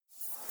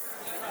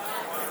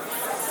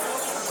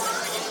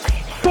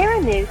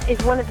Sarah Noose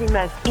is one of the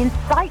most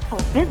insightful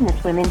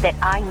businesswomen that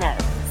I know.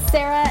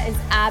 Sarah is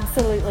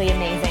absolutely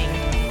amazing.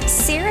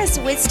 Sarah's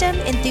wisdom,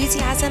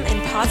 enthusiasm,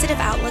 and positive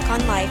outlook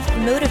on life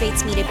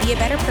motivates me to be a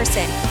better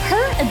person.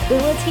 Her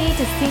ability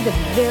to see the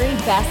very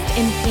best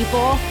in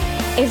people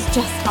is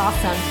just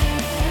awesome.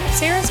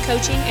 Sarah's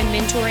coaching and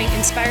mentoring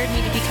inspired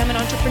me to become an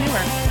entrepreneur.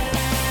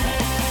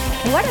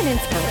 What an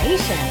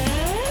inspiration.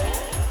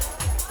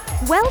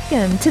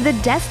 Welcome to the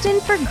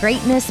Destined for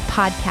Greatness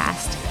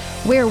podcast,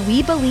 where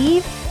we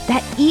believe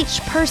that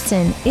each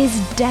person is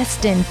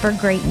destined for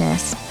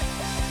greatness.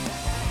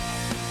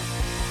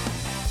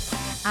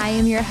 I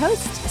am your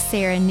host,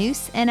 Sarah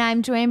Noose, and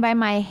I'm joined by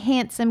my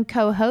handsome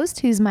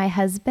co-host, who's my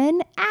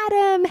husband,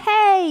 Adam.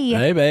 Hey!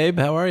 Hey, babe.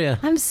 How are you?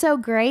 I'm so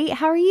great.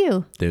 How are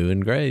you?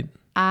 Doing great.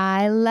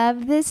 I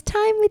love this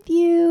time with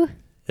you.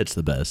 It's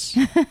the best.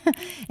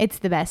 It's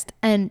the best.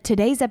 And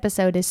today's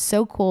episode is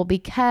so cool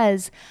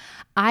because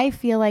I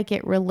feel like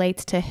it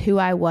relates to who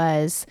I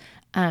was.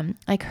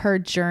 Like her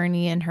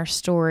journey and her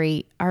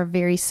story are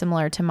very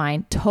similar to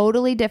mine.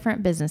 Totally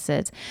different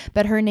businesses.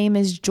 But her name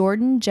is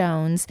Jordan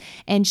Jones,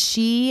 and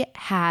she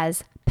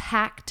has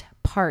Packed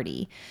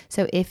Party.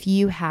 So if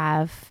you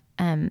have,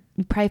 you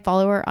probably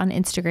follow her on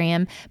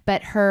Instagram,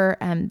 but her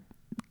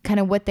kind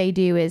of what they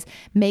do is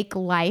make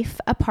life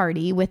a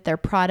party with their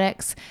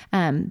products.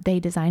 They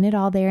design it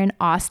all there in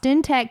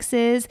Austin,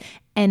 Texas,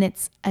 and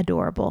it's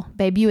adorable.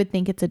 Babe, you would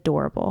think it's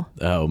adorable.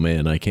 Oh,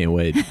 man, I can't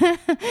wait.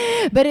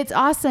 But it's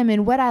awesome.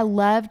 And what I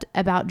loved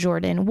about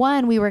Jordan,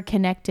 one, we were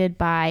connected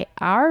by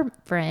our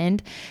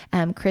friend,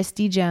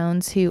 Christy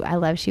Jones, who I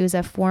love. She was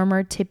a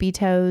former Tippy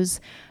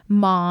Toes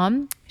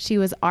mom. She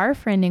was our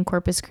friend in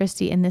Corpus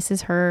Christi, and this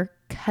is her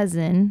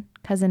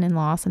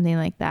cousin-in-law, something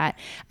like that.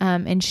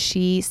 And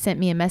she sent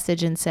me a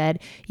message and said,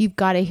 you've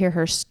got to hear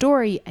her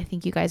story. I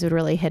think you guys would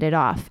really hit it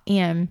off.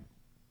 And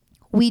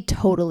we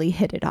totally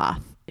hit it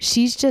off.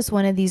 She's just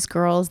one of these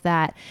girls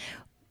that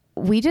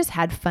we just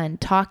had fun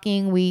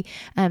talking. We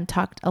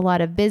talked a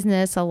lot of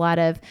business, a lot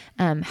of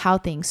how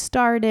things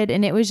started,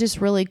 and it was just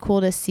really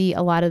cool to see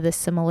a lot of the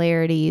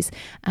similarities.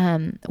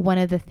 One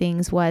of the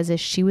things is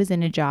she was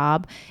in a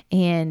job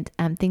and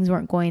things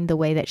weren't going the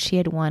way that she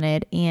had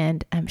wanted,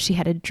 and she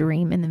had a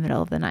dream in the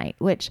middle of the night,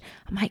 which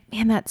I'm like,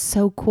 man, that's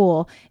so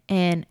cool.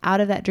 And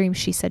out of that dream,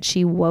 she said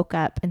she woke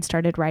up and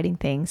started writing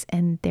things,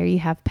 and there you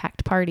have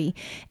Packed Party.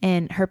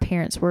 And her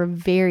parents were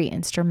very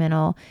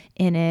instrumental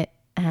in it.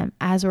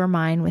 As were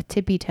mine with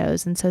Tippy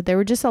Toes. And so there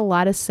were just a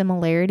lot of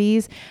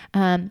similarities.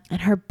 And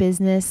her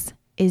business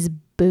is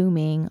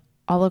booming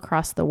all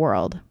across the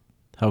world.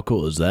 How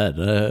cool is that?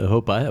 I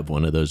hope I have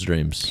one of those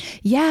dreams.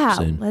 Yeah,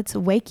 soon. Let's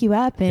wake you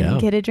up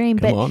and get a dream.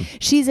 But on.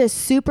 She's a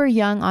super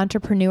young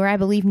entrepreneur. I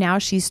believe now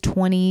she's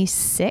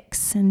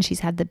 26 and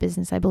she's had the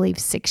business, I believe,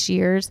 6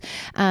 years.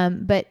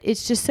 But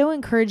it's just so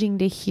encouraging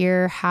to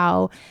hear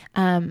how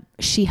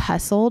she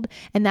hustled.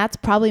 And that's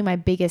probably my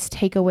biggest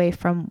takeaway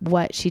from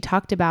what she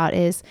talked about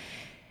is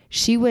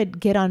she would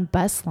get on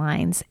bus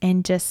lines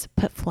and just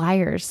put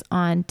flyers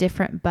on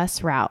different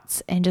bus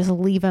routes and just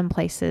leave them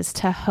places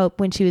to hope,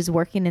 when she was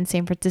working in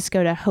San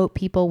Francisco, to hope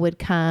people would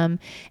come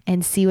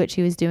and see what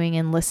she was doing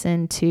and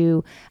listen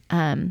to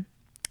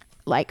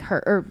like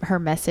her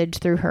message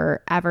through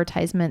her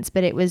advertisements.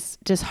 But it was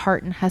just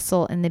heart and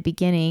hustle in the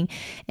beginning.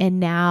 And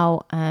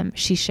now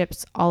she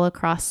ships all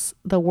across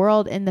the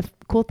world. And the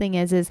cool thing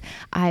is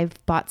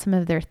I've bought some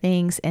of their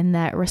things, and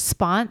that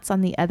response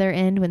on the other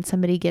end when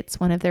somebody gets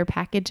one of their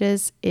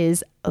packages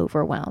is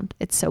overwhelmed.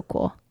 It's so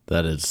cool.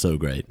 That is so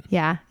great.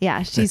 Yeah.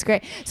 She's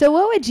great. So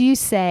what would you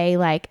say,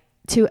 like,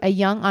 to a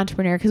young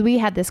entrepreneur? Because we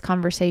had this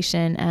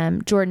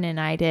conversation, Jordan and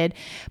I did,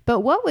 but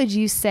what would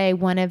you say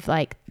one of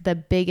like the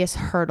biggest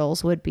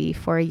hurdles would be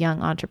for a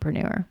young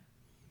entrepreneur?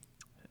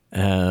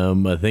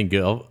 I think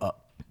I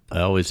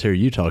always hear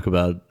you talk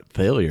about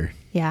failure.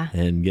 Yeah.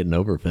 And getting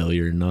over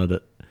failure, not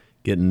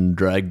getting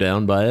dragged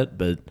down by it.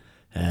 But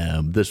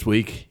this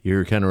week,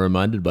 you're kind of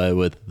reminded by it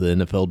with the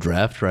NFL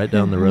draft right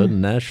down the road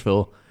in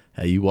Nashville.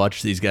 You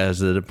watch these guys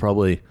that have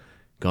probably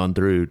gone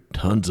through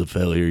tons of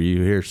failure.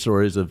 You hear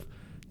stories of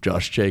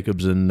Josh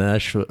Jacobs in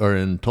Nashville or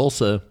in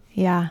Tulsa,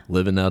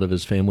 living out of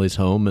his family's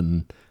home,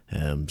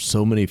 and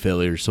so many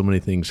failures, so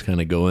many things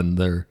kind of going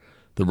the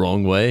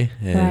wrong way,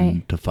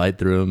 and to fight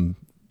through them,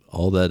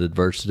 all that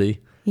adversity,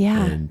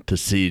 and to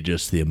see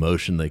just the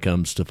emotion that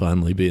comes to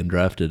finally being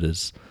drafted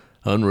is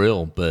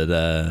unreal. But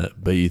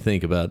you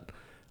think about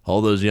all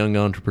those young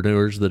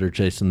entrepreneurs that are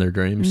chasing their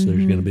dreams.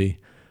 There's going to be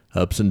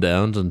ups and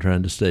downs, and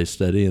trying to stay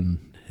steady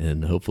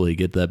and hopefully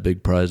get that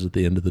big prize at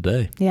the end of the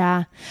day.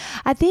 Yeah.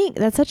 I think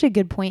that's such a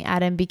good point,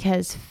 Adam,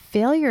 because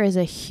failure is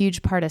a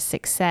huge part of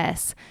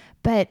success.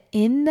 But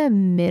in the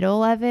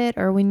middle of it,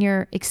 or when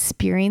you're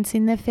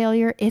experiencing the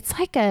failure, it's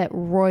like a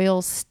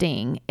royal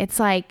sting.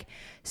 It's like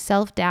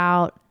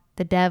self-doubt,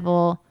 the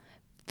devil,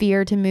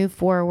 fear to move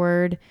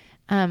forward.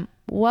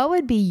 What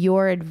would be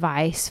your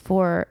advice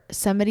for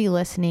somebody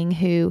listening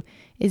who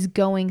is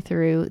going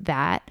through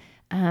that?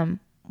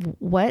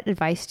 What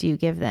advice do you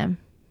give them?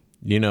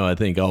 I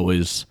think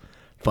always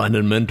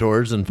finding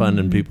mentors and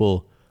finding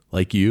people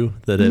like you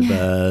that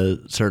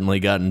have certainly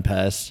gotten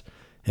past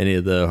any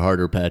of the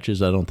harder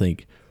patches. I don't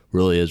think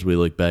really, as we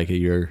look back at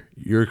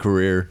your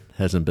career,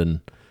 hasn't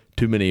been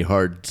too many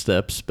hard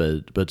steps,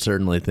 but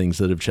certainly things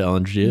that have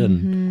challenged you.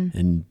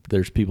 And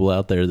there's people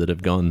out there that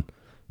have gone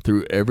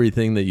through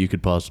everything that you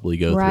could possibly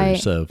go through.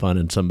 So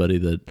finding somebody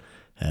that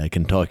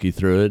can talk you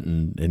through it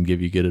and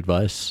give you good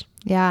advice.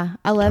 Yeah,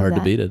 I love that. Hard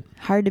to beat it.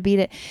 Hard to beat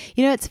it.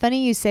 You know, it's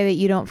funny you say that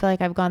you don't feel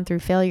like I've gone through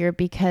failure,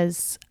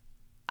 because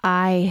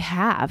I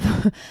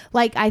have.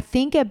 Like, I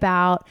think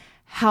about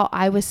how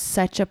I was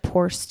such a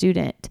poor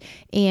student.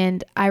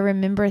 And I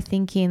remember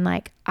thinking,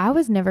 like, I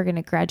was never going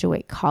to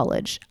graduate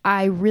college.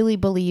 I really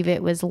believe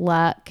it was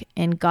luck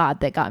and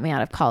God that got me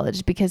out of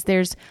college, because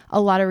there's a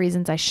lot of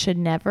reasons I should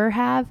never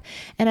have.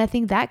 And I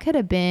think that could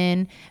have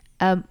been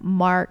a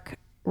mark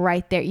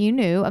right there. You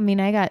knew, I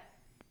mean, I got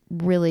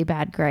really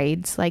bad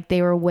grades. Like,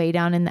 they were way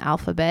down in the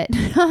alphabet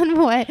on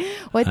what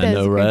those. I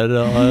know, right?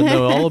 I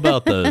know all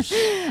about those.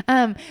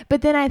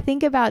 But then I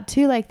think about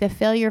too, like the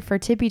failure for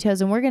Tippy Toes,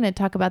 and we're going to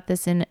talk about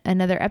this in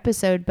another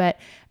episode, but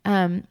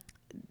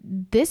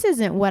this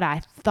isn't what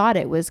I thought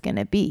it was going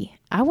to be.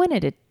 I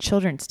wanted a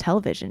children's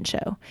television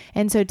show.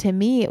 And so to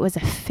me, it was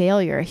a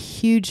failure, a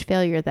huge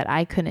failure that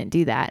I couldn't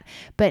do that.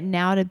 But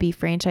now to be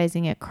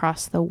franchising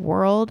across the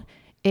world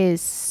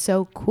is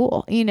so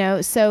cool, you know?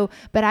 So,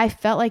 but I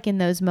felt like in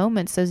those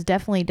moments, those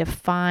definitely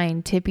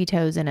defined Tippy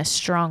Toes in a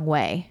strong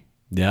way.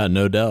 Yeah,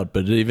 no doubt.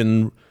 But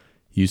even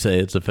you say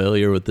it's a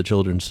failure with the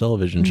children's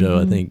television show.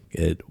 I think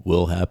it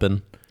will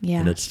happen.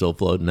 Yeah. And it's still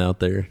floating out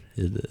there.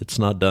 It's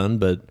not done,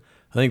 but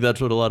I think that's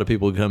what a lot of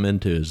people come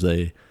into, is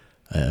they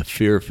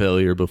fear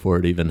failure before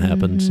it even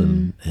happens,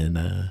 and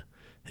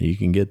you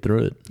can get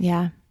through it.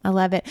 Yeah, I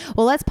love it.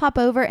 Well, let's pop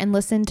over and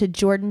listen to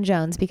Jordan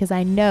Jones, because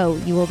I know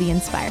you will be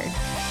inspired.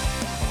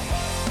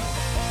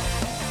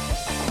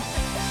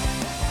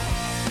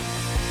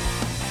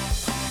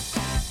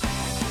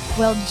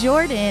 Well,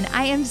 Jordan,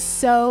 I am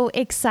so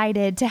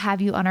excited to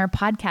have you on our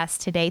podcast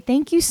today.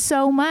 Thank you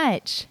so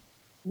much.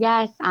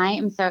 Yes, I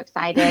am so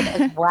excited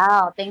as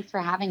well. Thanks for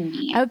having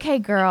me. Okay,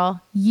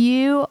 girl,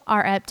 you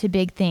are up to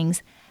big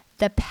things.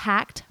 The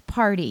Packed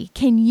Party.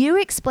 Can you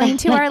explain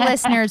to our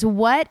listeners,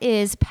 what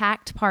is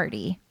Packed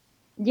Party?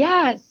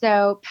 Yeah,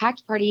 so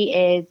Packed Party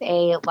is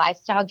a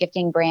lifestyle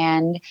gifting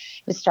brand. It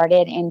was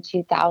started in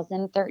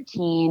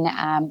 2013.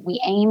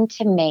 We aim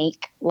to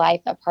make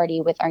life a party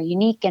with our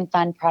unique and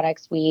fun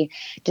products we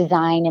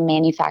design and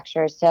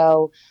manufacture.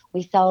 So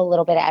we sell a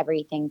little bit of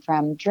everything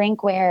from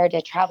drinkware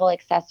to travel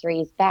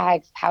accessories,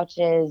 bags,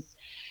 pouches,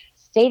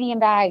 stadium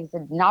bags,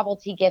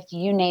 novelty gift,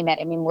 you name it.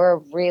 I mean, we're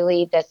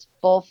really this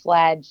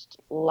full-fledged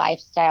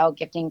lifestyle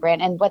gifting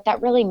brand. And what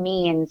that really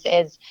means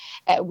is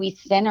we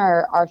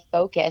center our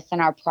focus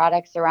and our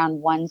products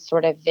around one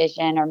sort of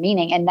vision or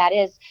meaning, and that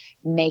is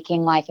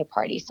making life a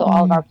party. So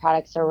all of our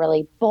products are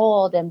really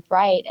bold and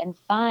bright and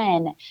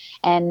fun,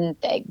 and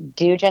they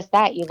do just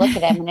that. You look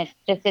at them and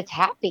it's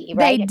happy,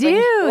 right? They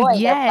do,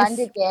 yes. They're fun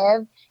to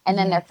give, and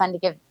then they're fun to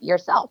give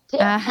yourself too.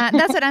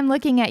 That's what I'm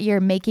looking at,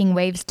 your Making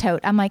Waves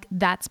tote. I'm like,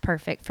 that's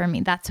perfect for me.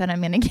 That's what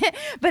I'm going to get.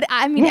 But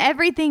I mean,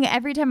 every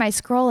time I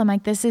scroll, I'm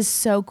like, this is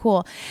so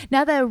cool.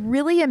 Now, the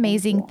really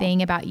amazing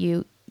thing about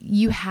you,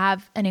 you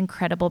have an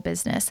incredible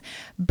business,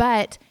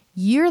 but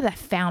you're the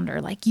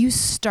founder. Like, you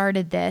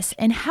started this.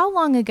 And how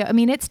long ago? I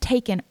mean, it's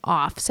taken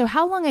off. So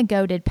how long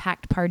ago did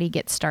Packed Party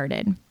get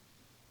started?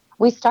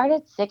 We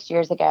started 6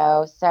 years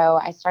ago. So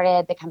I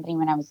started the company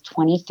when I was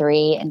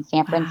 23 in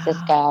San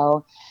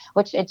Francisco,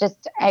 which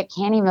I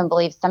can't even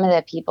believe some of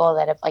the people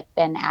that have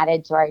been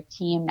added to our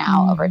team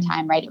now over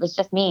time, right? It was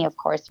just me, of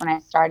course, when I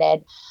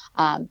started.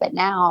 But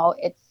now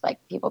it's like,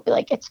 people be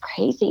like, it's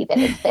crazy that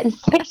it's been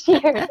 6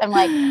 years. I'm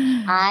like,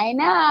 I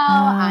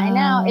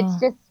know. It's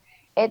just,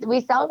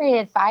 we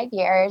celebrated 5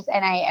 years,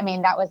 and I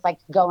mean, that was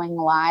going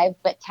live,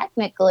 but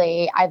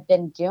technically I've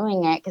been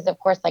doing it because, of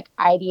course,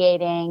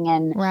 ideating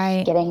and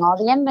getting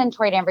all the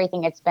inventory and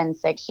everything, it's been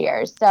 6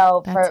 years.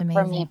 So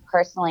for me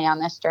personally on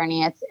this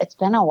journey, it's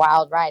been a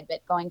wild ride, but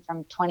going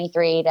from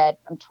 23 to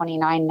I'm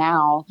 29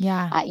 now,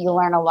 you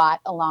learn a lot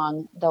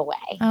along the way.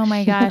 Oh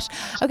my gosh.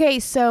 Okay.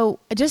 So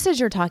just as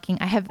you're talking,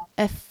 I have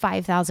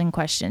 5,000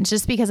 questions,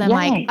 just because I'm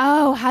like,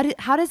 oh,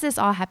 how does this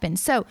all happen?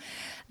 So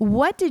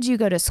what did you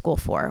go to school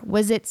for?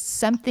 Was it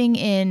something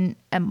in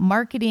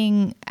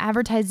marketing,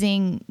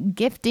 advertising,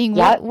 gifting?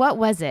 Yep. What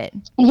was it?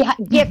 Yeah,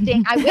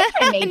 gifting. I wish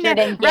I majored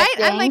in gifting. Right?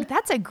 I'm like,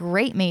 that's a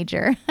great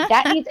major.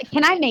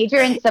 Can I major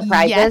in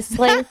surprises,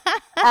 please?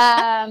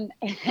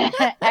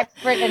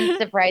 Expert in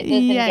surprises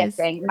and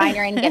gifting,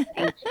 minor in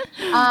gifting.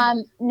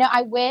 No,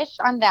 I wish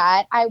on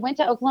that. I went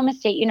to Oklahoma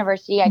State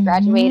University. I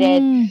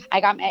graduated. I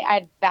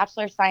had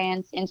Bachelor of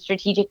Science in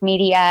Strategic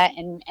Media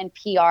and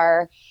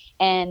PR.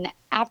 And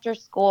after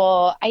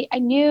school, I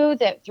knew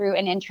that through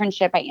an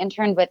internship, I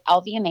interned with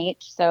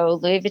LVMH, so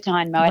Louis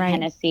Vuitton, Moet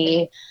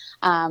Hennessy,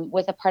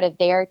 was a part of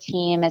their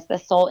team as the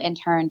sole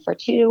intern for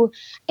 2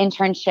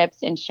 internships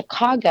in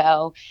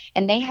Chicago.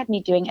 And they had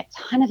me doing a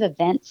ton of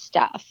event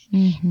stuff.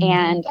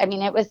 And I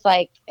mean, it was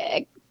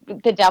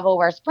the devil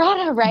wears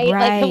Prada, right? Like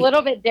Right. a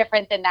little bit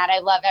different than that. I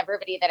love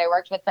everybody that I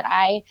worked with, but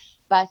I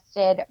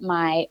busted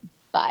my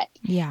butt.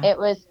 Yeah. It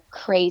was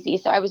crazy.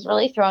 So I was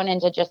really thrown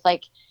into just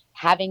like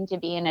having to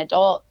be an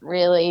adult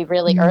really,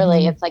 really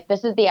early. It's like,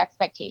 this is the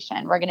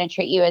expectation. We're going to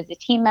treat you as a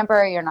team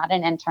member. You're not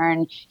an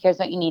intern. Here's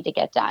what you need to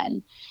get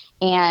done.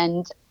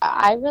 And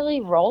I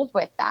really rolled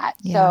with that.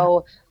 Yeah.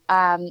 So,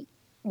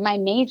 my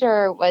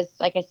major was,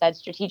 like I said,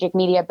 strategic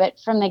media, but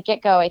from the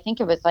get-go, I think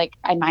it was like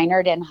I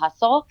minored in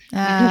hustle.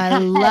 I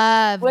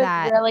love was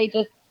that. really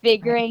just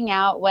figuring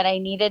out what I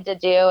needed to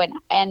do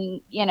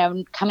and, you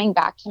know, coming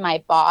back to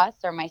my boss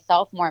or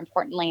myself, more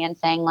importantly, and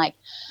saying like,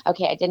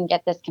 okay, I didn't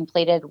get this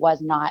completed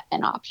was not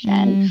an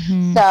option.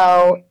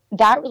 So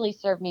that really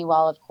served me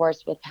well, of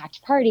course, with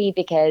Packed Party,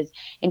 because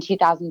in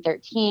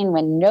 2013,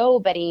 when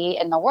nobody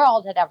in the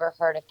world had ever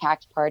heard of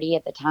Packed Party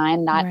at the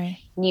time, not Right.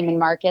 Neiman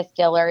Marcus,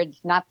 Dillard's,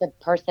 not the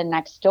person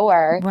next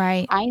door,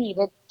 Right. I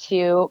needed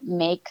to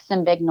make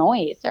some big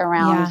noise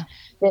around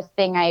this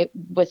thing I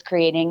was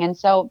creating. And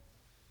so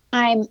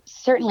I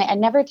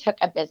never took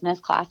a business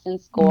class in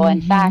school.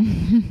 In fact,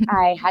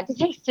 I had to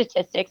take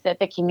statistics at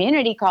the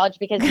community college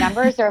because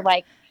numbers are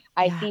like,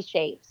 I see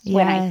shapes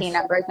when I see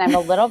numbers, and I'm a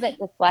little bit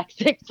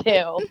dyslexic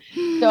too.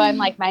 So I'm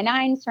like, my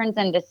 9s turns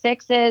into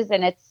 6s,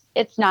 and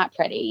it's not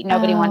pretty.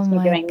 Nobody wants me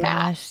doing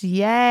math.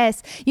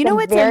 Yes. You know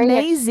what's Very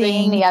amazing?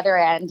 extreme, the other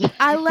end.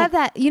 I love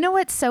that. You know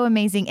what's so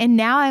amazing? And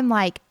now I'm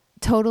like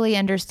totally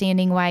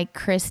understanding why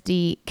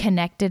Christy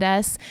connected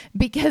us,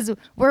 because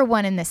we're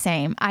one and the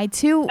same. I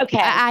too,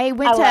 I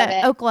went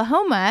to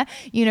Oklahoma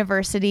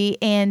University,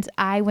 and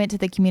I went to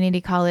the community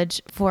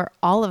college for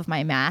all of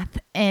my math,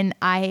 and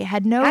I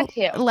had no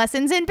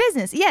lessons in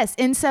business. Yes.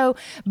 And so,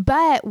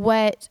 but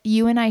what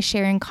you and I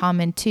share in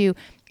common too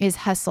is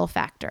hustle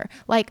factor.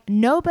 Like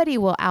nobody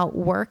will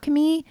outwork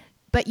me,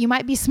 but you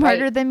might be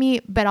smarter than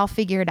me, but I'll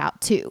figure it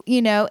out too,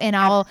 you know, and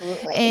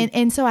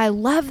and so I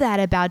love that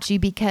about you,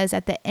 because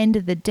at the end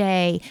of the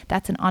day,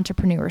 that's an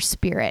entrepreneur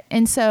spirit.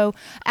 And so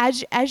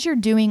as you're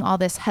doing all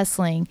this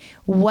hustling,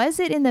 was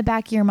it in the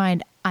back of your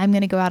mind, I'm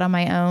going to go out on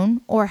my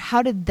own, or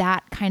how did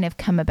that kind of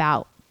come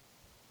about?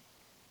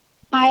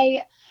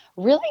 I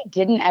really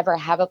didn't ever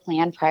have a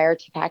plan prior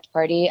to Packed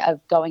Party of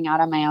going out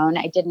on my own.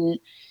 I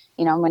didn't.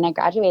 You know, when I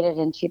graduated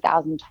in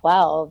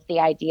 2012, the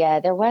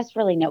idea, there was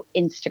really no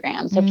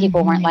Instagram. So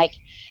people weren't like,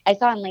 I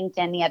saw on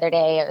LinkedIn the other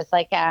day, it was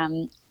like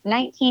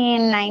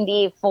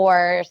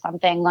 1994 or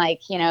something,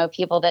 like, you know,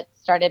 people that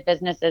started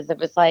businesses, it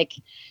was like,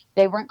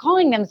 they weren't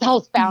calling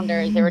themselves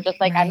founders. They were just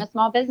like, I'm a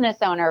small business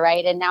owner,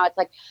 right? And now it's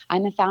like,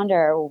 I'm a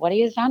founder. What are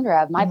you the founder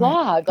of? My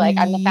blog. Like,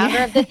 I'm the founder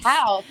of this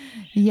house.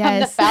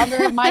 I'm the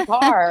founder of my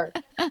car.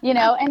 You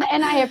know,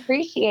 and I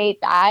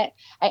appreciate that.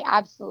 I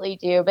absolutely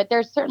do. But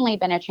there's certainly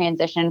been a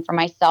transition for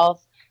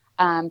myself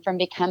from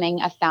becoming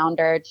a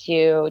founder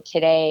to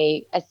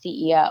today a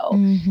CEO.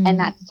 And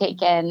that's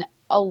taken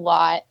a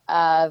lot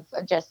of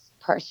just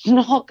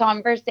personal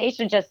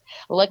conversation, just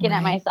looking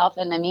at myself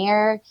in the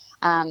mirror.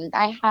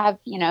 I have,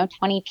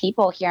 20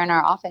 people here in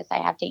our office I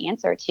have to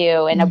answer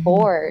to, and a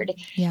board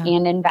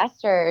and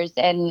investors.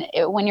 And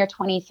when you're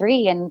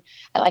 23 and,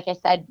 like I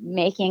said,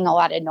 making a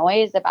lot of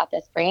noise about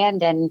this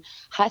brand and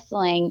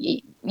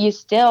hustling, you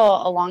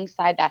still,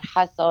 alongside that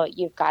hustle,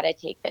 you've got to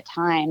take the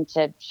time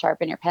to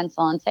sharpen your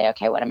pencil and say,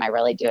 okay, what am I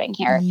really doing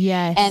here?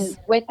 Yes. And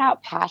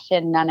without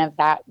passion, none of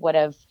that would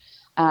have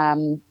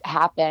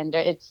happened.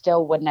 It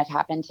still wouldn't have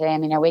happened today. I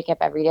mean, I wake up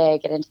every day, I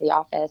get into the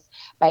office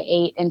by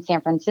 8 in San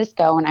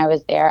Francisco. When I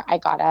was there, I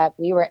got up,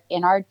 we were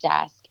in our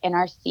desk, in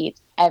our seats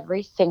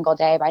every single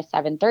day by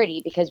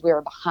 7:30 because we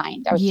were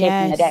behind. I was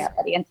chasing the day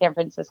already in San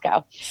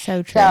Francisco.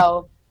 So true.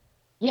 So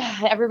yeah,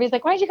 everybody's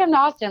like, why'd you come to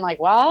Austin?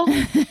 Like, well,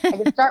 I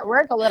could start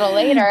work a little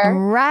later.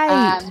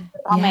 Right.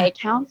 All my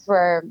accounts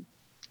were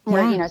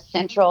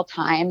central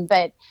time,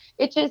 but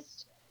it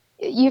just,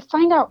 you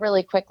find out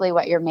really quickly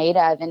what you're made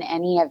of in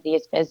any of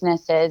these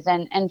businesses.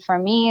 And for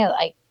me,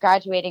 like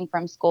graduating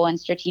from school in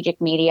strategic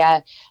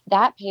media,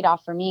 that paid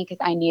off for me because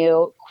I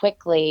knew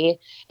quickly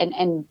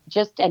and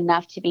just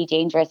enough to be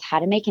dangerous how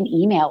to make an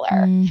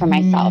emailer for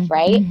myself,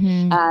 right?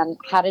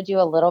 How to do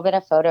a little bit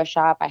of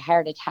Photoshop. I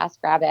hired a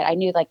TaskRabbit. I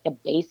knew like the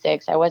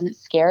basics. I wasn't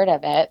scared of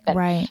it, but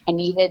I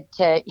needed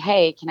to,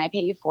 hey, can I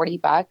pay you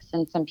 $40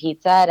 and some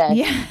pizza to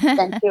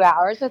spend 2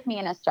 hours with me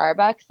in a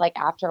Starbucks, like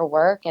after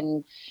work,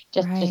 and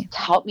just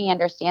help me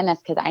understand this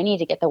because I need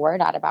to get the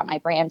word out about my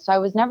brand. So I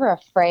was never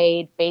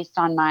afraid, based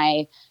on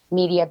my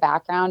media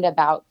background,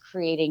 about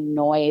creating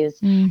noise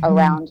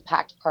around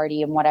Packed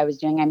Party and what I was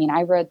doing. I mean,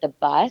 I rode the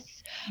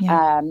bus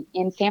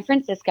in San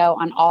Francisco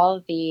on all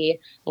of the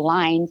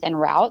lines and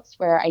routes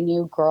where I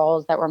knew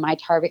girls that were my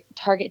target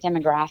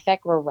demographic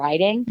were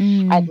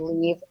riding. I'd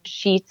leave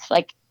sheets,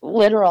 like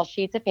literal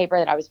sheets of paper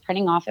that I was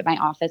printing off at my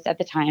office at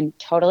the time,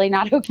 totally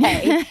not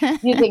okay,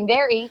 using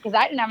their ink because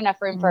I didn't have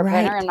enough room for a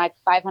printer in my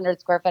 500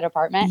 square foot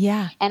apartment.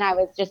 And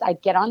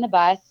I'd get on the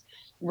bus,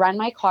 run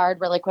my card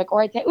really quick,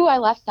 or I'd say, ooh, I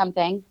left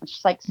something, which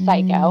is like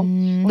psycho,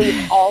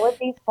 leave all of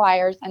these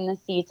flyers in the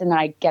seats, and then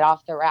I'd get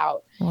off the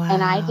route. Wow.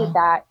 And I did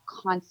that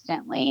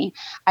constantly.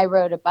 I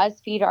wrote a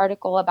BuzzFeed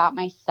article about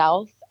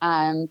myself,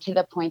 to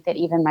the point that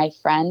even my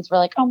friends were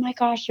like, oh my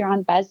gosh, you're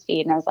on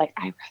BuzzFeed. And I was like,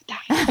 I wrote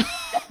that.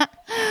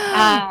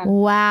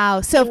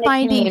 Wow. So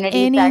finding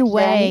any section.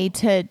 way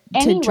to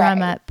Any drum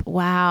way. up.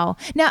 Wow.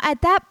 Now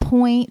at that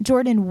point,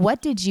 Jordan,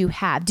 what did you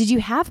have? Did you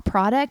have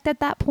product at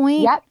that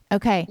point? Yep.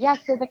 Okay. Yeah.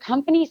 So the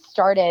company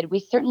started, we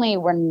certainly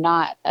were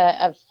not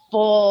a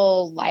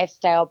full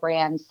lifestyle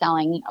brand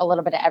selling a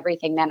little bit of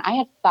everything then. I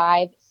had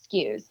 5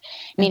 SKUs,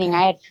 meaning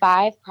I had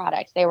 5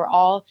 products. They were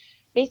all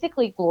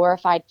basically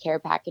glorified care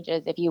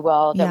packages, if you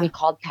will, that we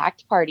called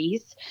packed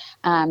parties.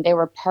 They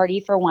were party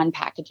for one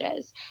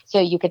packages. So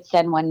you could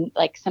send one,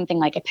 like something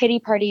like a pity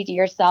party to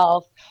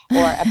yourself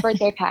or a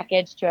birthday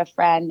package to a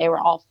friend. They were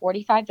all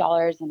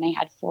 $45, and they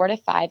had 4 to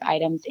 5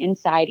 items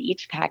inside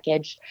each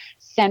package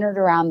centered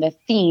around the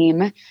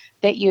theme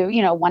that you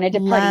wanted to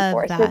party Love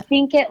for. that. So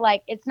think it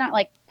like, it's not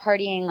like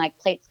partying like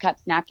plates,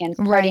 cups, napkins,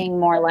 partying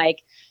more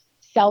like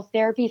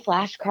self-therapy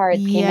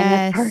flashcards came in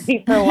this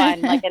party for one,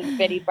 like a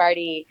pity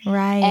party.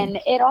 Right. And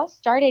it all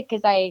started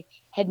because I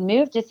had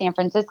moved to San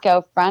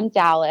Francisco from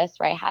Dallas,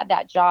 where I had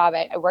that job.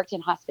 I worked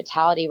in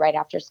hospitality right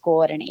after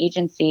school at an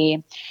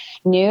agency,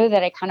 knew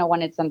that I kind of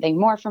wanted something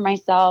more for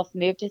myself,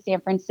 moved to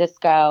San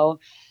Francisco.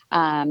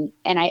 And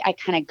I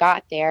kind of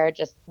got there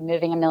just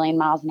moving a million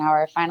miles an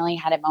hour. Finally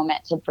had a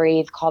moment to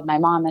breathe, called my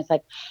mom. I was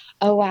like,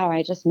 oh, wow,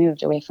 I just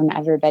moved away from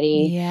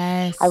everybody.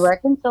 Yes. I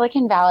work in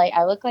Silicon Valley.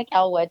 I look like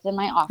Elle Woods in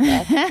my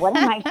office. What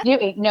am I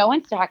doing? No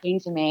one's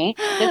talking to me.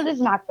 This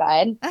is not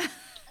good.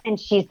 And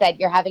she said,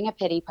 you're having a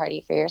pity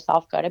party for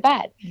yourself. Go to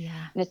bed. Yeah.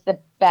 And it's the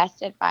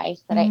best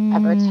advice that I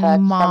ever took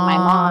from my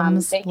mom.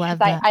 Moms Because love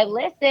that. I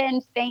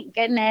listened, thank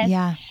goodness.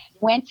 Yeah.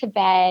 Went to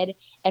bed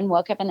and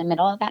woke up in the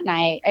middle of that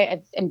night.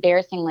 It's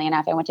embarrassingly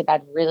enough, I went to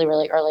bed really,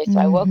 really early. So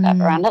I woke up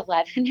around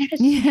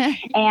 11ish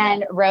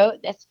and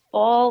wrote this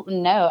full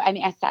note. I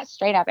mean, I sat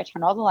straight up. I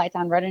turned all the lights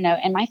on, wrote a note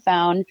in my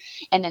phone,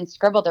 and then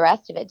scribbled the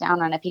rest of it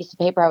down on a piece of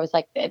paper. I was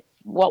like,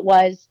 what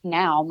was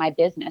now my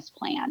business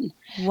plan?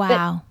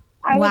 Wow.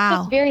 I was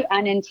just very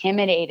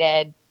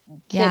unintimidated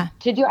to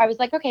do. I was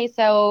like, okay,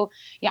 so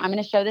I'm going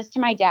to show this to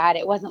my dad.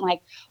 It wasn't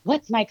like,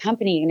 what's my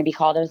company going to be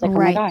called? I was like, oh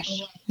my gosh,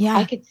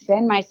 I could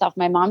send myself.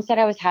 My mom said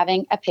I was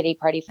having a pity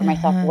party for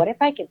myself. What if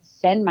I could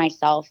send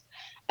myself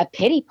a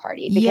pity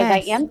party? Because I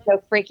am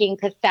so freaking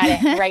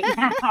pathetic right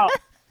now.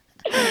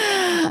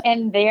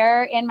 And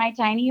there in my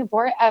tiny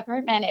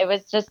apartment, it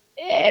was just,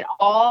 it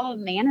all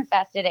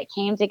manifested. It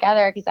came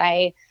together because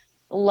I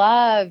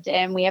loved,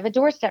 and we have a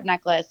doorstep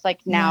necklace like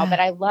now, but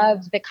I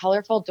loved the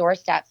colorful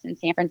doorsteps in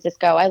San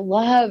Francisco. I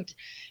loved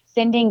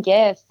sending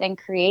gifts and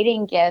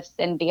creating gifts,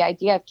 and the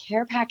idea of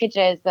care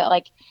packages that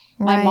like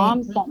my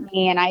mom sent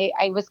me, and I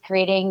was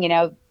creating,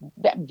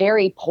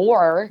 very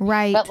poor,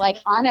 but like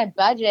on a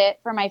budget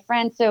for my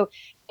friends. So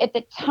at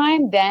the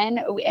time then,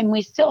 and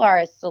we still are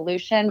a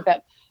solution,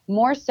 but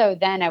more so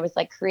then I was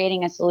like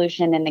creating a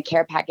solution in the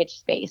care package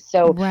space.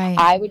 So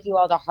I would do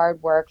all the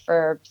hard work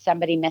for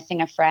somebody missing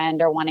a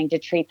friend or wanting to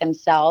treat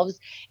themselves,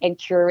 and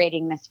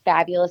curating this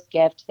fabulous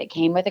gift that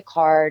came with a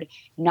card,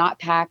 not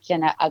packed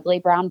in an ugly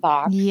brown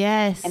box.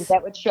 Yes. And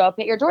that would show up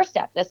at your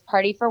doorstep, this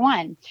party for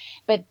one.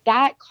 But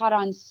that caught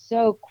on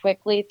so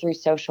quickly through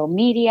social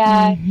media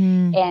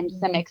and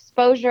some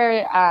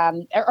exposure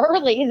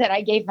early that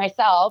I gave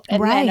myself.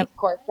 And then of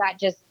course that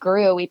just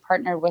grew. We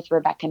partnered with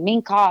Rebecca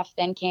Minkoff,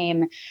 then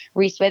came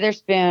Reese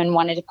Witherspoon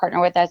wanted to partner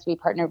with us. We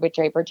partnered with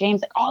Draper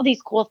James. Like all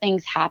these cool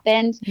things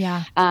happened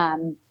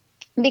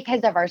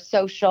because of our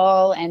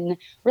social and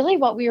really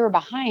what we were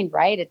behind,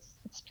 right?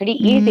 It's pretty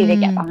easy to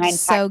get behind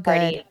so packed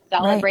parties. good.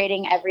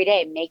 Celebrating every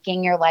day,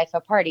 making your life a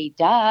party.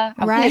 Duh.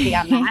 I want to be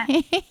on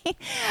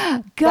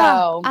that.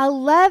 God, I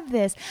love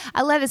this.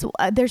 I love this.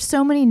 There's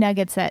so many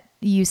nuggets that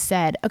you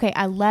said. Okay,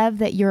 I love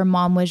that your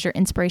mom was your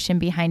inspiration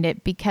behind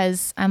it,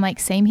 because I'm like,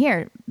 same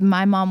here.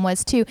 My mom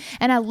was too.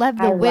 And I love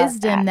the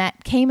wisdom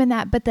that came in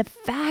that. But the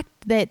fact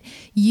that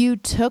you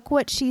took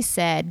what she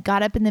said,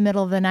 got up in the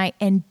middle of the night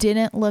and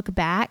didn't look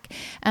back.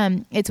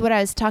 It's what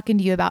I was talking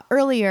to you about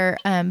earlier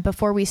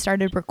before we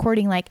started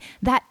recording, like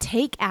that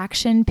take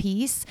action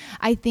piece.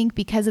 I think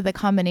because of the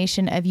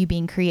combination of you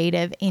being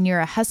creative and you're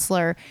a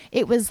hustler,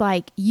 it was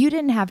like you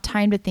didn't have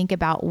time to think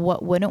about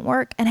what wouldn't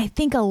work. And I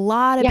think a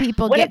lot of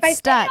people get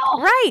stuck.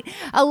 Right.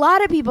 A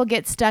lot of people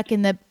get stuck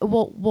in the,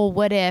 well,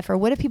 what if, or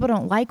what if people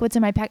don't like what's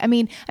in my pack? I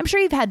mean, I'm sure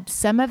you've had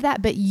some of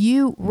that, but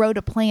you wrote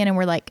a plan and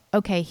were like,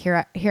 okay,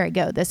 here I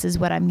go. This is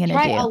what I'm going to do.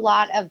 A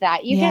lot of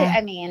that.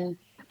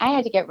 I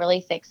had to get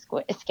really thick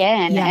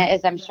skin,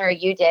 as I'm sure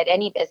you did.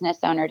 Any business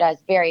owner does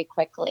very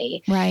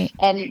quickly. Right.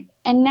 And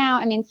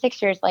now,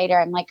 6 years later,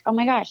 I'm like, oh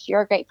my gosh,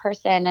 you're a great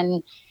person.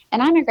 And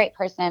and I'm a great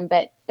person,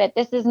 but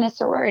this isn't a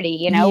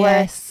sorority,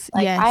 Yes. where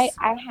like Yes.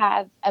 I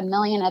have a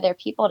million other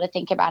people to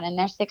think about, and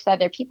there's 6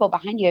 other people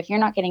behind you. If you're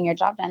not getting your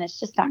job done, it's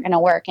just not going to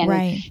work. And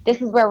Right.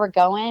 this is where we're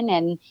going.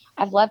 And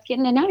I've loved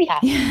getting to know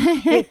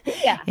you.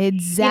 Yeah.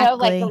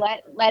 Exactly.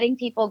 Like letting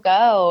people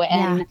go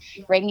and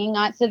bringing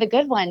on so the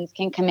good ones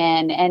can come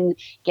in and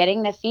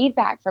getting the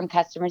feedback from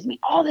customers. I mean,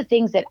 all the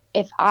things that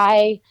if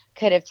I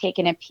could have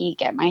taken a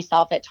peek at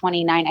myself at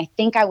 29, I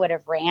think I would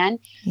have ran.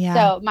 Yeah.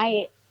 So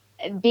my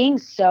being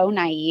so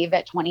naive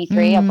at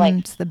 23 of like,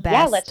 it's the best.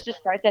 yeah, let's just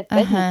start this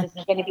business. This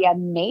is going to be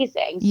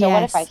amazing. So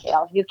what if I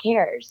fail? Who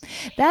cares?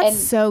 That's And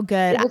so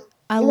good. I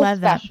it was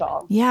love that.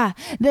 special. Yeah.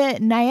 The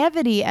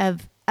naivety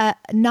of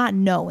not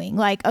knowing,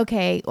 like,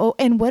 okay, well,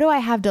 and what do I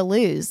have to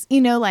lose?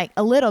 Like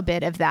a little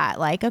bit of that,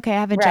 like, okay, I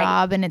have a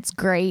job and it's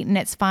great and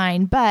it's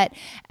fine. But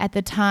at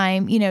the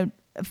time,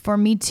 for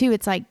me too,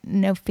 it's like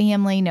no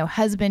family, no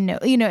husband, no,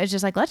 it's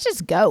just like, let's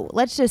just go.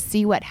 Let's just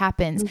see what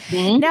happens.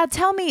 Mm-hmm. Now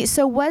tell me,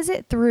 so was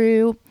it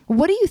through,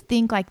 what do you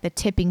think like the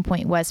tipping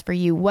point was for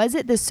you? Was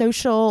it the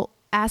social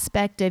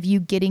aspect of you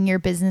getting your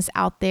business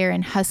out there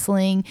and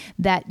hustling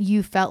that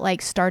you felt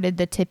like started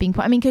the tipping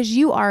point? I mean, because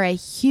you are a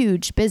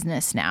huge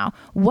business now.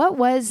 What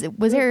was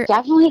there?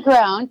 Definitely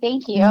grown.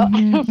 Thank you.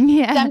 Mm-hmm.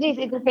 Yeah. Some days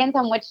it depends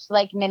on which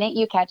minute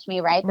you catch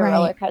me, right? The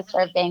roller coaster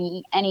of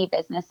being any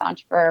business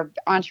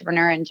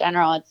entrepreneur in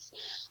general. It's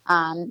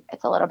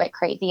a little bit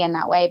crazy in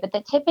that way. But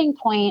the tipping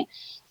point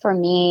for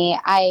me,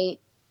 I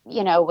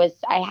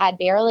had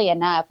barely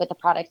enough with the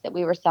products that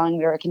we were selling.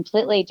 We were a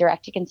completely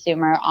direct to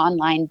consumer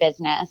online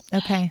business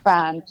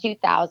from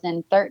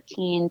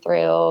 2013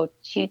 through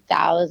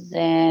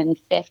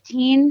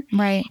 2015.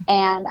 Right.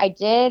 And I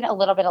did a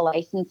little bit of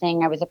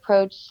licensing. I was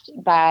approached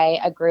by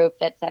a group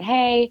that said,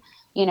 hey,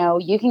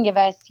 you can give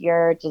us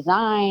your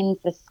designs.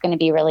 This is going to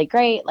be really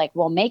great. Like,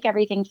 we'll make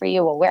everything for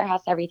you. We'll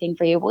warehouse everything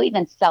for you. We'll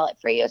even sell it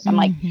for you. So I'm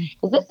like,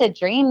 is this a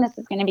dream? This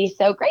is going to be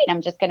so great.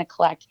 I'm just going to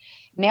collect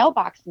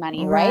mailbox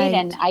money, right?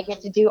 And I get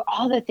to do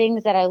all the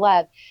things that I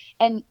love.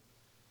 And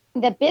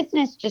the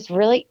business just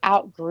really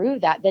outgrew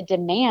that. The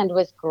demand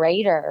was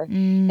greater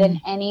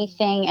than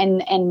anything.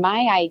 And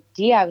my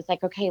idea, I was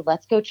like, okay,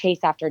 let's go chase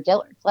after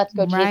Dillard's. Let's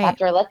go chase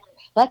after, let's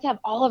have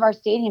all of our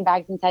stadium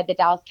bags inside the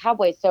Dallas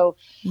Cowboys. So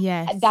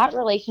that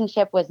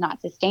relationship was not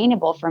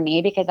sustainable for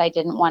me because I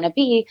didn't want to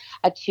be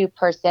a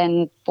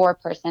 2-person,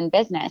 4-person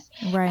business.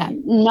 Right.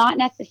 Not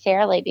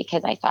necessarily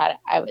because I thought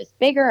I was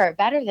bigger or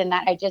better than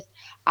that.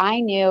 I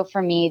knew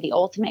for me, the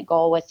ultimate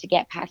goal was to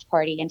get Packed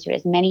Party into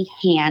as many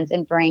hands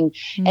and bring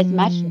as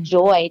much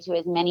joy to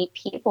as many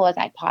people as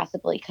I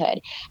possibly could.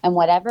 And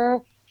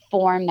whatever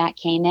form that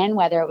came in,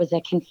 whether it was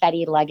a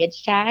confetti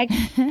luggage tag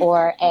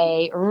or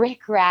a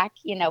Rick Rack,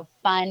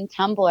 fun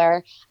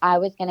tumbler, I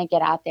was going to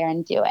get out there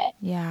and do it.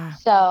 Yeah.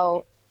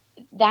 So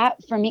that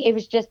for me,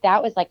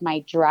 that was like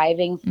my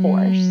driving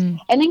force.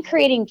 And then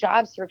creating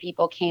jobs for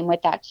people came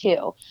with that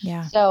too.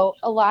 Yeah. So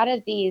a lot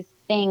of these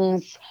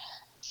things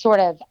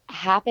sort of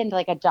happened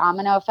like a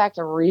domino effect,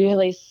 a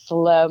really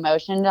slow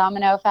motion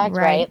domino effect,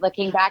 right?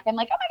 Looking back, I'm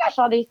like, oh my gosh,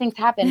 all these things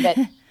happened. But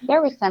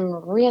there was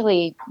some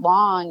really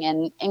long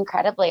and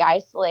incredibly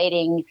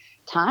isolating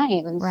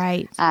times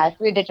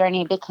through the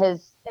journey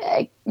because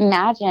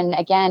imagine,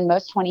 again,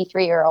 most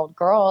 23-year-old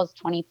girls,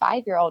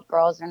 25-year-old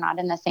girls are not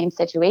in the same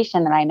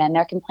situation that I'm in.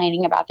 They're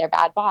complaining about their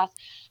bad boss.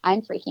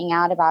 I'm freaking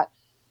out about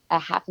a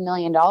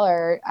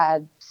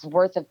 $500,000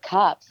 worth of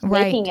cups,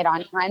 making it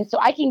on time so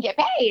I can get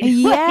paid.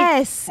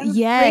 Yes. I'm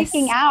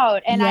freaking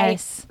out. And I,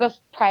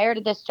 prior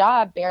to this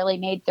job, barely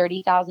made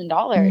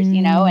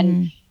 $30,000,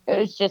 and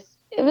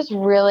it was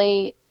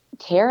really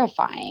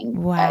terrifying,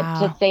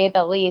 to say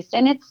the least.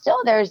 And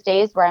there's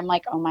days where I'm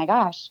like, oh my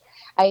gosh,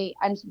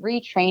 I'm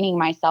retraining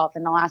myself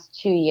in the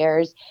last 2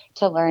 years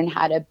to learn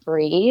how to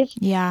breathe.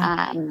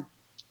 Yeah.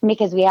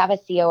 Because we have a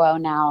COO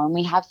now and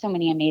we have so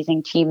many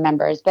amazing team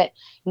members, but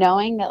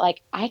knowing that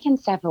I can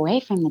step away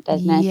from the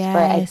business for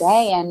a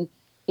day and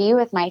be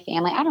with my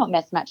family. I don't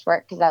miss much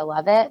work because I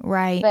love it.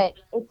 Right. But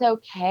it's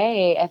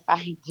okay if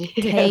I do.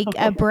 Take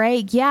a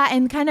break. Yeah.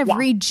 And kind of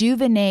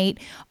rejuvenate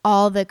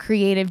all the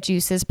creative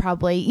juices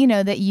probably,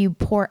 that you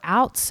pour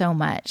out so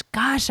much.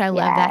 Gosh, I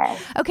love that.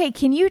 Okay.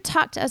 Can you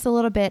talk to us a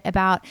little bit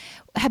about,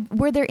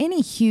 were there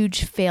any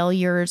huge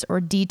failures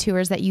or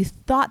detours that you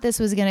thought this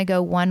was going to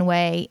go one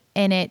way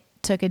and it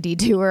took a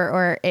detour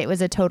or it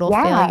was a total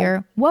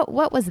failure?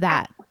 What was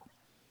that?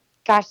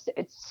 Gosh,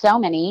 it's so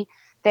many.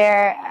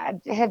 There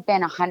have been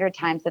 100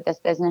 times that this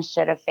business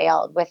should have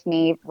failed with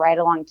me right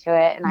along to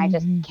it. And I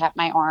just kept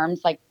my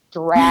arms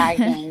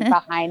dragging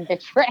behind the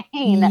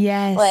train.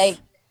 Yes.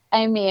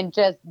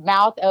 Just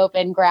mouth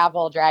open,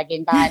 gravel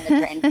dragging behind the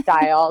train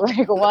style.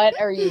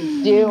 What are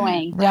you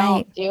doing?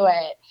 Don't do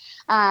it.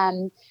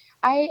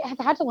 I have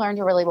had to learn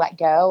to really let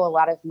go a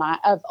lot of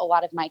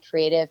my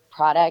creative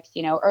products.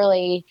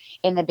 Early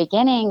in the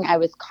beginning, I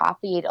was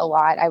copied a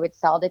lot. I would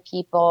sell to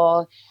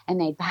people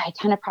and they'd buy a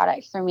ton of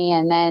products from me.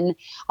 And then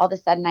all of a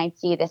sudden I'd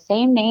see the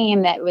same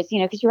name that was,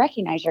 because you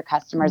recognize your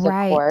customers, of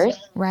course.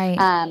 Right.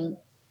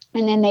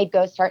 and then they'd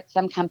go start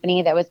some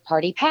company that was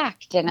party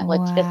packed and it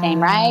looked the same,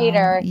 right?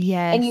 Or,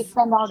 and you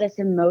spend all this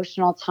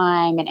emotional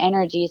time and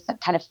energy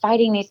kind of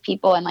fighting these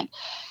people. And like,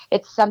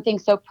 it's something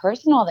so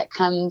personal that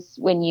comes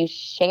when you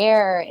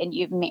share and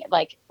you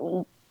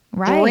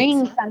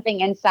bring something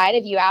inside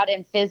of you out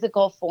in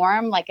physical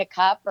form, like a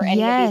cup or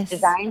any of these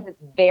designs.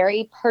 It's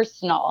very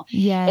personal.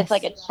 It's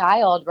like a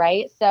child,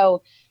 right?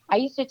 So I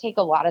used to take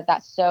a lot of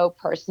that so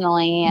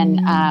personally,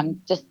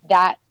 and just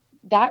that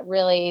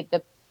really,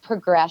 the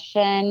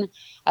progression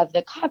of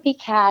the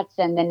copycats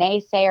and the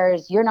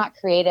naysayers. You're not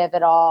creative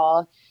at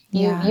all.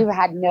 You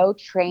had no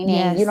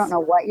training. You don't know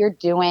what you're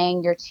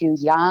doing. You're too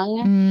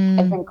young.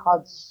 I've been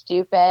called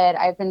stupid.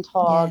 I've been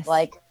told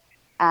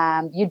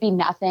you'd be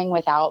nothing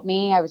without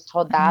me. I was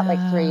told that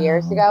like 3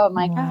 years ago. I'm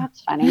like, oh,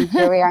 that's funny.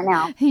 Here we are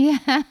now.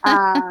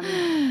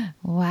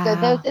 So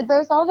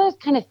those all those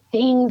kind of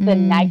things, the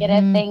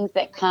negative things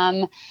that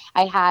come.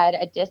 I had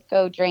a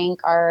disco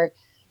drink.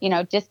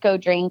 Disco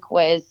drink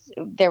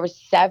there was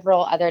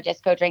several other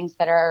disco drinks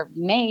that are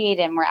made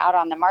and were out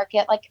on the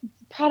market. Like,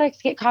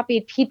 products get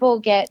copied, people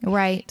get,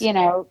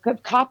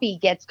 copy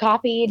gets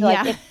copied.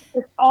 Like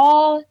it's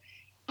all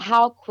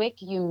how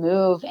quick you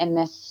move in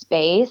this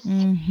space.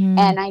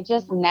 And I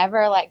just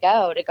never let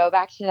go. To go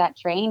back to that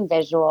train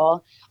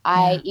visual,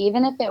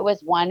 even if it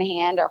was one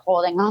hand or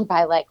holding on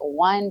by like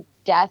one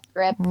death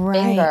grip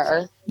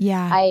finger,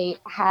 I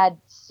had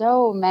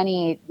so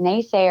many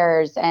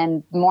naysayers,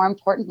 and more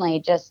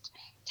importantly, just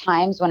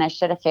times when I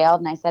should have failed.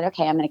 And I said,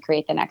 okay, I'm going to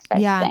create the next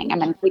best thing. I'm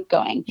going to keep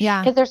going.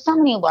 Because there's so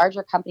many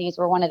larger companies.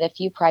 We're one of the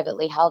few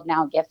privately held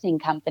now gifting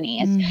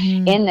companies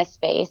in this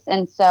space.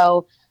 And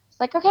so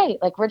like, okay,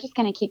 like we're just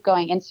going to keep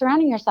going, and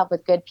surrounding yourself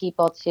with good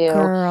people too.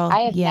 I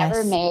have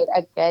never made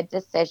a good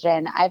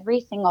decision. Every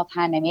single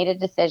time I made a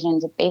decision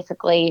to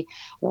basically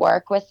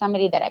work with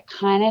somebody that I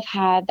kind of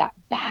had that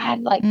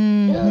bad, like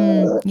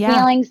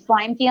feeling,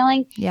 slime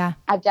feeling.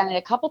 I've done it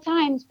a couple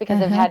times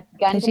because I've had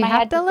guns in my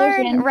head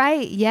decisions.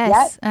 Right.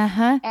 Yes.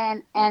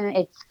 And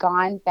it's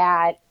gone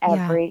bad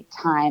every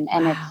time.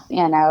 And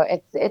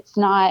it's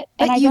not,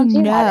 and but I don't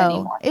do that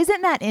anymore.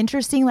 Isn't that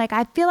interesting? Like,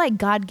 I feel like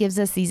God gives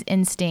us these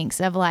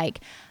instincts of like,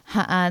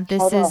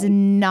 this is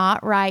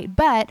not right.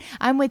 But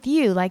I'm with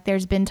you. Like,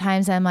 there's been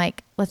times I'm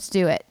like, let's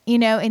do it,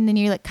 and then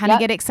you like kind of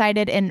get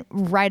excited, and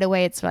right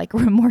away it's like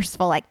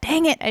remorseful, like,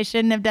 dang it, I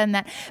shouldn't have done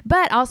that.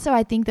 But also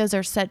I think those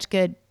are such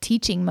good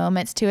teaching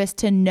moments to us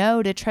to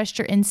know to trust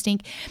your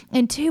instinct.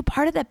 And two,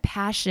 part of the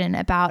passion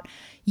about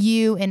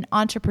you and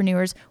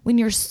entrepreneurs, when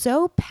you're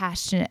so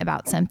passionate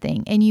about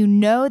something and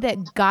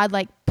that God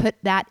like put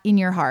that in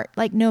your heart,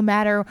 like no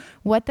matter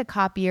what the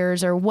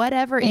copiers or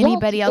whatever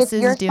anybody else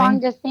is doing,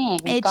 song to sing.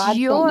 It's God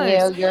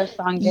yours. Your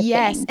song to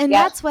sing. And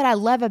that's what I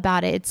love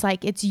about it. It's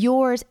like, it's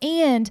yours.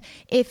 And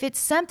if it's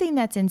something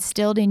that's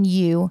instilled in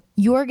you,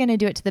 you're going to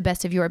do it to the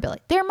best of your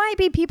ability. There might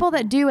be people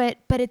that do it,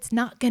 but it's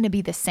not going to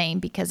be the same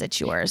because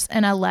it's yours.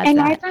 And I love that. And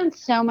I found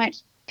so much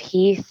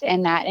peace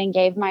in that, and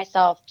gave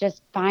myself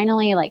just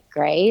finally like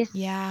grace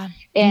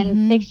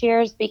in 6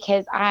 years,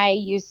 because I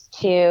used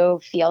to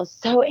feel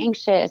so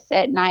anxious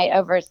at night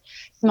over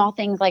small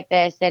things like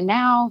this. And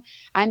now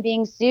I'm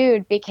being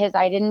sued because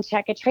I didn't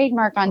check a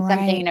trademark on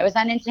something and it was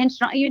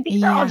unintentional.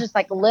 These are all just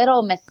like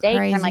little mistakes.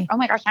 And I'm like, oh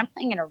my gosh, I'm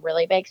playing in a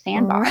really big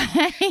sandbox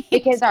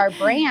because our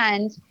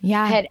brand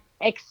had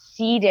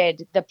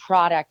exceeded the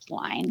product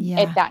line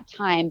at that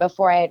time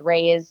before I had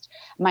raised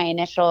my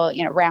initial,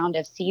 round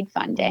of seed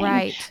funding.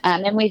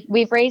 And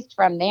we've raised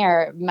from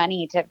there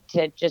money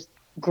to just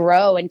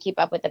grow and keep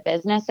up with the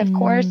business, of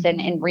course,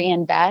 and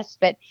reinvest.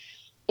 But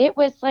it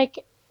was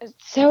like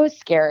so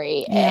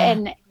scary.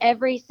 And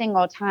every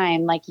single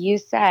time, like you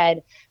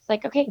said, it's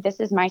like, okay, this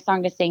is my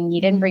song to sing. You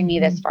didn't bring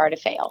me this far to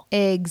fail.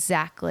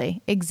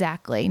 Exactly.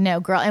 No,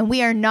 girl. And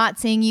we are not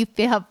seeing you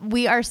fail.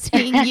 We are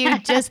seeing you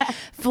just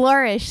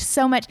flourish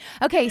so much.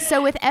 Okay.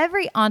 So with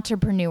every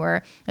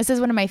entrepreneur, this is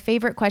one of my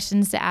favorite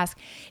questions to ask.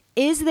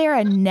 Is there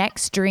a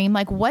next dream?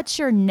 Like, what's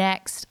your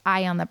next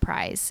eye on the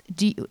prize?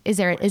 Is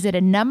it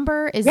a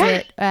number? Is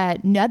it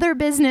another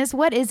business?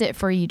 What is it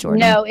for you,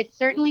 Jordan? No, it's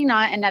certainly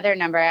not another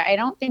number. I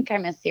don't think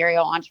I'm a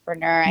serial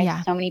entrepreneur. I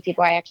have so many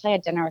people. I actually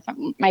had dinner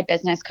with my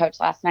business coach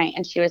last night,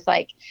 and she was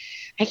like,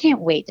 I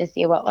can't wait to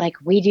see what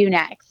we do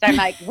next. I'm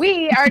like,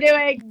 we are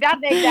doing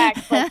nothing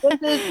next. Like,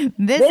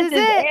 this is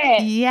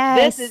it.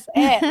 Yes. This is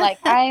it. Like,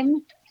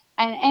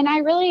 And I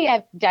really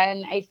have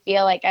done, I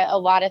feel like a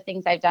lot of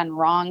things I've done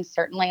wrong,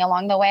 certainly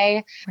along the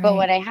way. But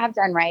what I have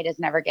done right is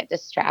never get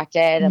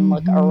distracted and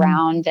look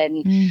around.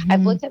 And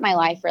I've looked at my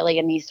life really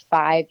in these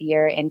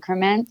 5-year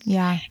increments.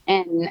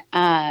 And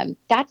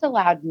that's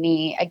allowed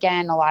me,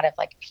 again, a lot of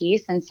like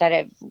peace instead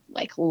of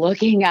like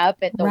looking up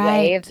at the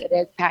wave that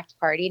is Packed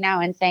Party now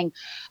and saying,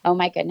 oh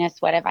my goodness,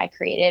 what have I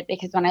created?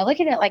 Because when I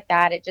look at it like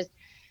that, it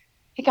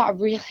got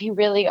really,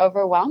 really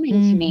overwhelming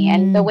to me.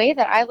 And the way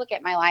that I look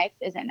at my life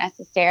isn't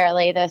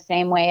necessarily the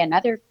same way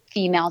another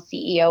female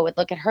CEO would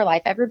look at her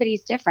life.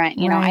 Everybody's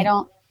different.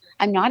 I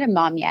I'm not a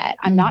mom yet.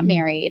 I'm not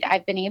married.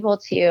 I've been able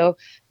to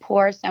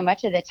pour so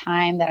much of the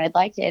time that I'd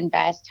like to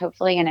invest,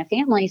 hopefully in a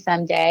family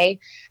someday,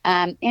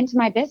 into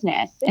my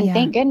business. And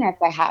thank goodness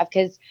I have,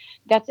 because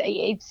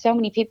it's so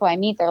many people I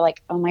meet. They're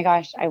like, oh my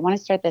gosh, I want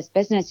to start this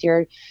business.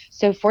 You're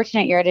so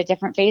fortunate. You're at a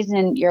different phase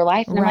in your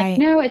life. And I'm like,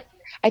 no,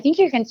 I think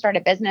you can start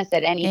a business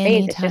at any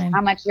phase. It's just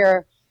how much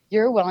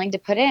you're willing to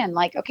put in.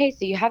 Like, okay,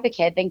 so you have a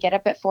kid, then get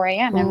up at 4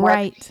 a.m. and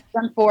work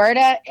from 4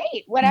 to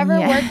 8, whatever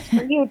works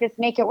for you, just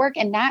make it work.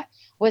 And that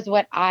was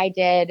what I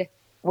did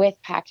with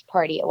Packed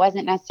Party. It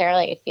wasn't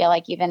necessarily, I feel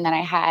like, even that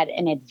I had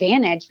an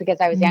advantage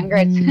because I was younger.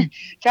 It's,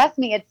 trust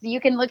me,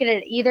 you can look at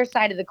it either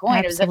side of the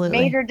coin. Absolutely. It was a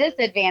major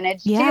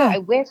disadvantage too. I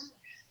wish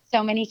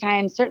so many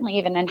times, certainly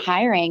even in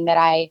hiring, that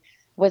I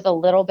was a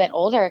little bit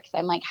older, because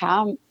I'm like,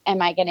 how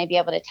am I going to be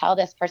able to tell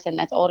this person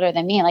that's older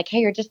than me, like, hey,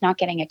 you're just not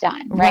getting it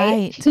done.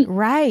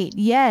 Right.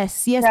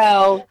 Yes.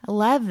 So I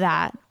love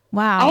that.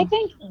 Wow. I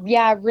think,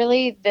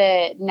 really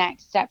the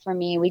next step for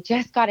me, we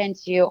just got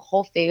into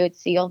Whole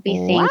Foods. So you'll be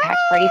seeing Packed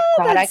Party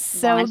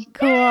products. That's so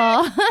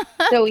cool.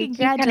 So we keep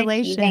kind of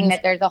teasing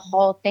that there's a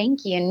whole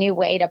new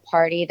way to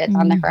party that's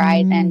on the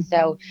horizon.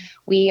 So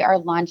we are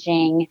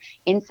launching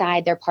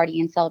inside their party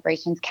and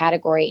celebrations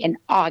category in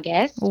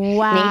August.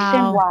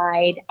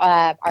 Nationwide,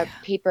 our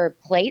paper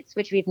plates,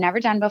 which we've never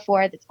done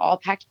before. That's all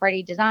Packed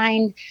Party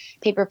designed.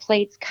 Paper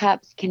plates,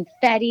 cups,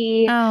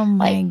 confetti,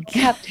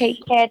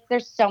 cupcake kits.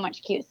 There's so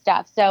much cute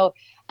stuff. So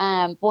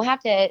we'll have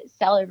to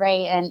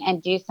celebrate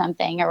and do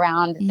something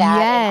around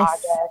that in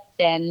August.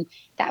 And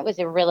that was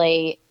a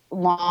really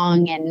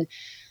long and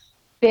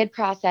bid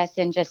process,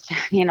 and just,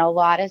 a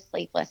lot of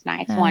sleepless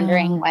nights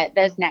wondering what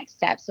those next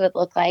steps would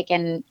look like.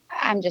 And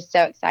I'm just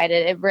so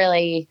excited. It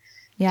really,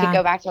 to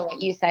go back to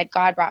what you said,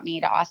 God brought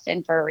me to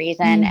Austin for a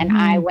reason. And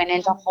I went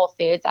into Whole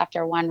Foods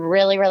after one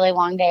really, really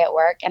long day at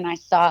work, and I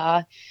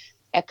saw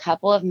a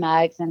couple of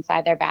mugs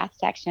inside their bath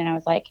section. I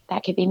was like,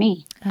 that could be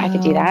me. I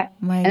could do that.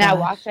 I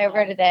walked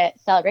over to the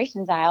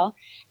celebrations aisle,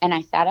 and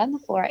I sat on the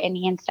floor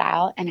Indian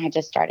style, and I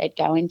just started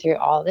going through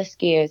all the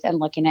SKUs and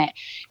looking at,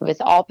 it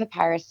was all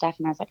papyrus stuff.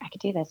 And I was like, I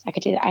could do this. I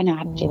could do that. I know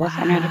how to do this.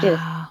 I know how to do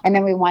this. And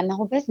then we won the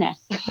whole business.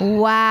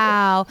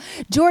 Wow.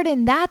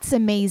 Jordan, that's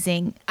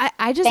amazing.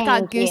 I just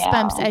got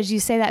goosebumps as you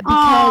say that,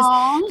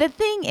 because the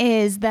thing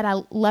is that I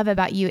love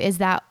about you is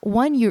that,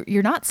 one,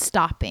 you're not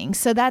stopping.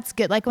 So that's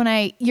good. Like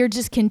you're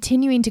just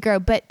continuing to grow,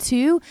 but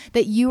two,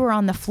 that you were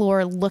on the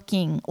floor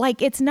looking.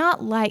 Like, it's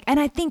not like, and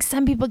I think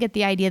some people get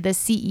the idea the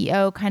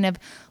CEO kind of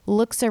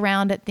looks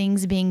around at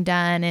things being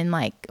done and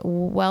like,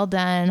 well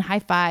done, high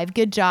five,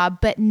 good job,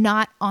 but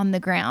not on the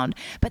ground.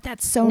 But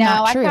that's so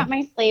not true. I've got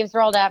my sleeves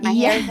rolled up. My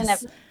hair's in a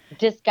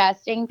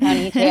disgusting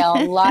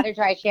ponytail. A lot of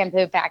dry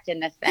shampoo packed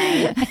in this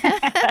thing.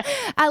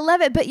 I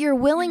love it, but you're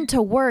willing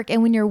to work,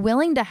 and when you're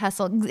willing to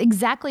hustle,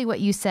 exactly what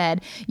you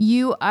said,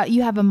 you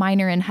have a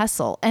minor in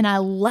hustle, and I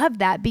love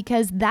that,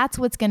 because that's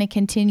what's going to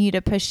continue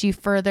to push you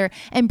further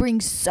and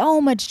bring so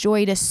much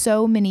joy to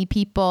so many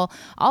people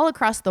all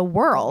across the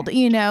world.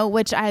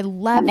 Which I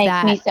love.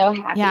 That makes me so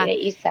happy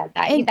that you said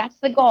that. And that's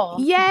the goal.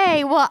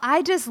 Yay! Well,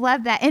 I just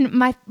love that,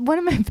 and one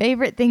of my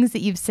favorite things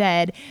that you've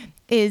said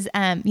is,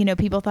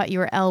 people thought you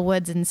were Elle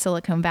Woods in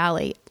Silicon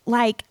Valley.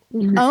 Like,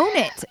 own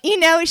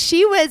it.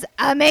 She was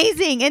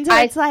amazing. And so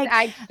it's like,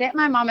 I sent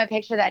my mom a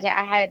picture that day.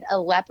 I had a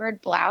leopard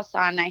blouse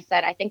on. I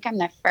said, I think I'm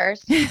the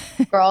first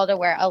girl to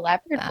wear a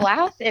leopard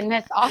blouse in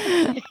this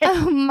office.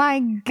 Oh my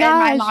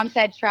gosh. And my mom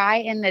said, try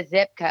in the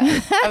zip code.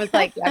 I was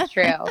like, that's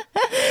true.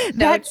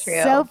 That's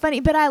true. So funny.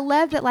 But I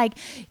love that, like,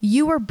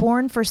 you were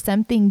born for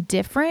something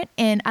different.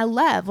 And I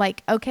love,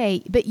 like,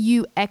 okay, but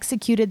you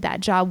executed that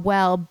job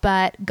well,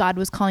 but God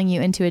was calling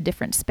you into a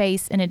different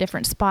space, in a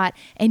different spot.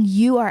 And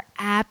you are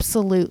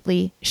absolutely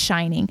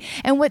shining.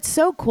 And what's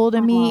so cool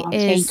to me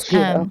is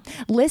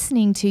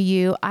listening to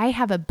you. I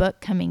have a book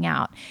coming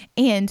out,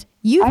 and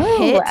you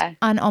hit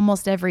on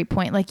almost every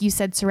point. Like you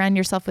said, surround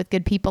yourself with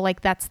good people.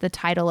 Like, that's the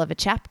title of a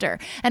chapter.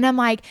 And I'm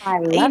like,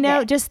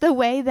 just the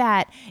way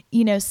that,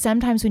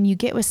 sometimes when you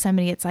get with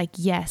somebody, it's like,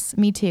 yes,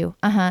 me too.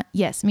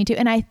 Yes, me too.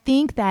 And I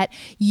think that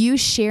you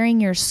sharing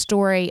your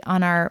story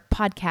on our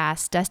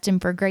podcast,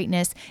 Destined for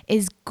Greatness,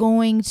 is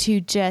going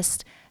to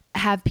just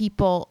have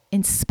people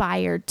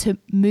inspired to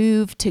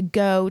move, to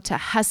go, to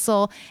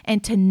hustle,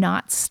 and to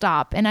not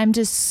stop. And I'm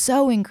just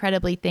so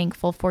incredibly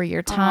thankful for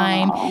your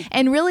time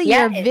and really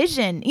your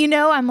vision.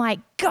 I'm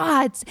like,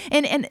 God.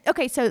 And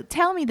okay, so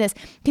tell me this.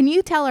 Can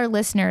you tell our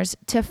listeners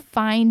to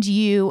find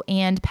you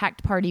and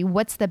Packed Party?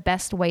 What's the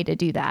best way to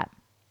do that?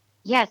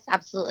 Yes,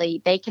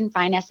 absolutely. They can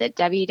find us at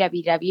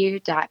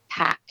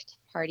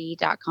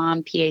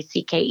www.packedparty.com,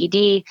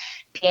 PACKED,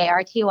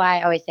 PARTY.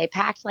 I always say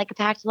packed like a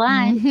packed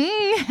lunch.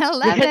 I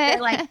love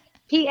it. Like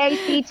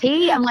PACT.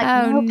 I'm like,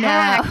 Oh, no, no.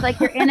 packed. Like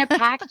you're in a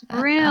packed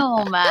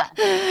room.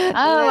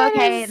 Oh,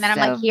 okay. And then I'm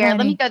so like, here, let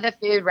funny. me go the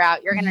food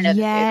route. You're going to know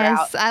the food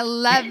route. Yes, I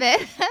love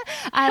it.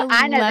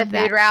 I know love the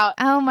food route.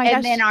 Oh my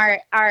And gosh. then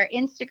our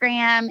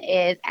Instagram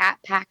is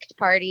 @Packed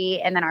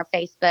Party. And then our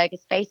Facebook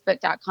is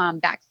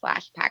facebook.com/Packed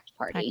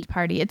Party. Packed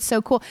Party. It's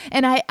so cool.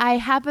 And I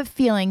have a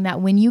feeling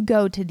that when you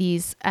go to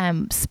these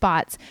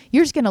spots,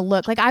 you're just going to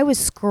look like I was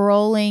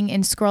scrolling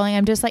and scrolling.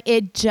 I'm just like,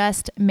 it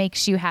just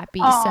makes you happy.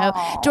 So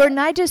Jordan,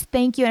 I just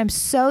thank you. And I'm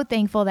so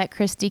thankful that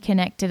Christy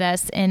connected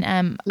us. And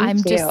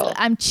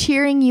I'm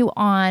cheering you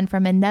on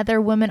from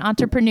another woman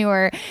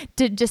entrepreneur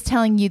to just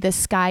telling you the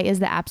sky is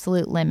the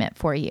absolute limit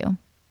for you.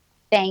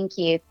 Thank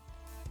you.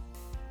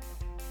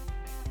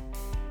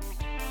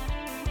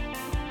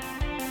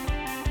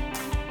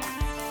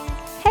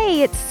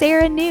 Hey, it's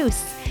Sarah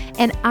Noose,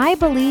 and I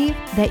believe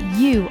that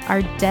you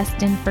are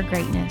destined for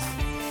greatness.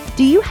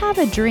 Do you have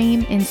a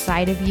dream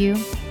inside of you?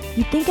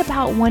 You think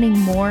about wanting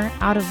more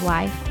out of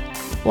life?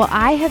 Well,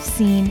 I have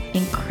seen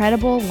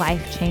incredible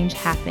life change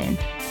happen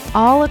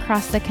all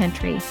across the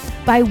country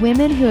by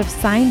women who have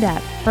signed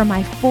up for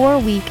my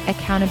 4-week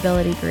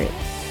accountability group.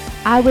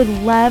 I would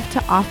love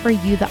to offer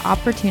you the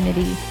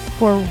opportunity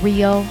for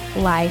real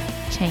life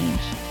change.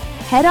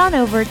 Head on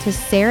over to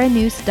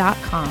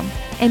sarahnoose.com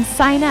and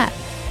sign up.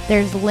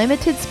 There's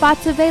limited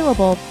spots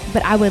available,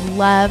 but I would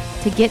love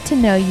to get to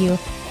know you,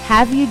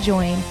 have you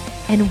join,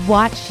 and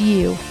watch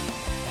you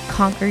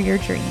conquer your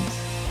dreams.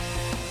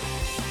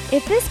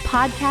 If this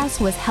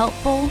podcast was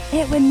helpful,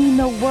 it would mean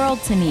the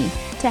world to me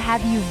to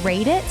have you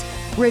rate it,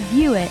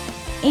 review it,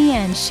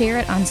 and share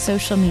it on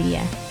social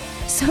media.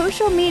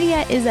 Social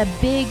media is a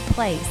big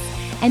place,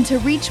 and to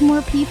reach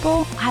more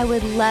people, I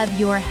would love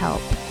your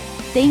help.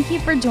 Thank you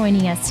for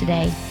joining us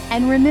today,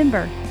 and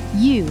remember,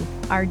 you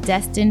are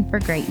destined for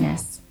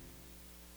greatness.